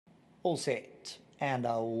All set, and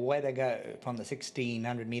away they go from the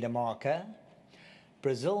 1600-meter marker.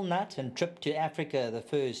 Brazil Nut and Trip to Africa, the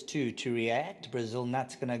first two to react. Brazil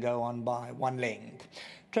Nut's going to go on by 1 length.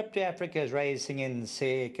 Trip to Africa is racing in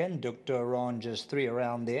second. Dr. Orange is 3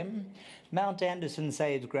 around them. Mount Anderson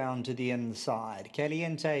saves ground to the inside.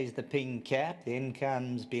 Caliente is the pink cap. Then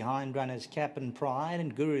comes behind runners Cap and Pride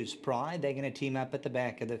and Guru's Pride. They're going to team up at the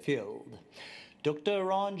back of the field.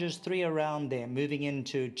 Dr. Orange is 3 around them, moving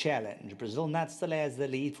into challenge. Brazil Nut still has the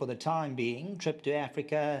lead for the time being. Trip to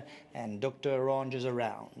Africa and Dr. Orange is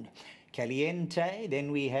around. Caliente,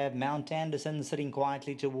 then we have Mount Anderson sitting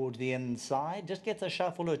quietly towards the inside. Just gets a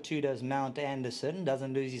shuffle or two, does Mount Anderson.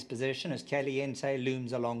 Doesn't lose his position as Caliente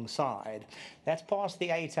looms alongside. That's past the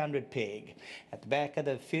 800 peg. At the back of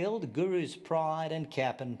the field, Guru's Pride and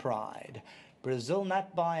Cap and Pride. Brazil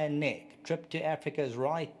Nut by a neck. Trip to Africa's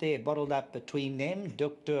right there, bottled up between them.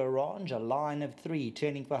 Dr. Orange, a line of 3,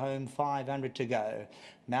 turning for home, 500 to go.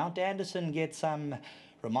 Mount Anderson gets some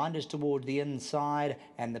reminders toward the inside,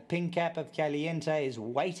 and the pink cap of Caliente is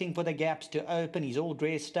waiting for the gaps to open. He's all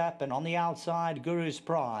dressed up, and on the outside, Guru's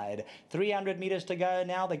Pride. 300 meters to go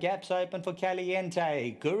now. The gaps open for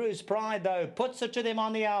Caliente. Guru's Pride, though, puts it to them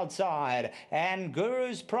on the outside, and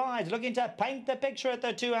Guru's Pride looking to paint the picture at the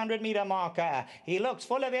 200-meter marker. He looks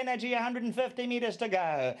full of energy. 150 meters to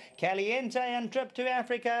go. Caliente and Trip to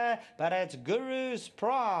Africa, but it's Guru's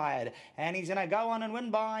Pride, and he's going to go on and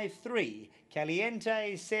win by 3.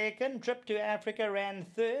 Caliente second, Trip to Africa ran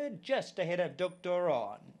third, just ahead of Dr.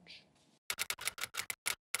 Orange.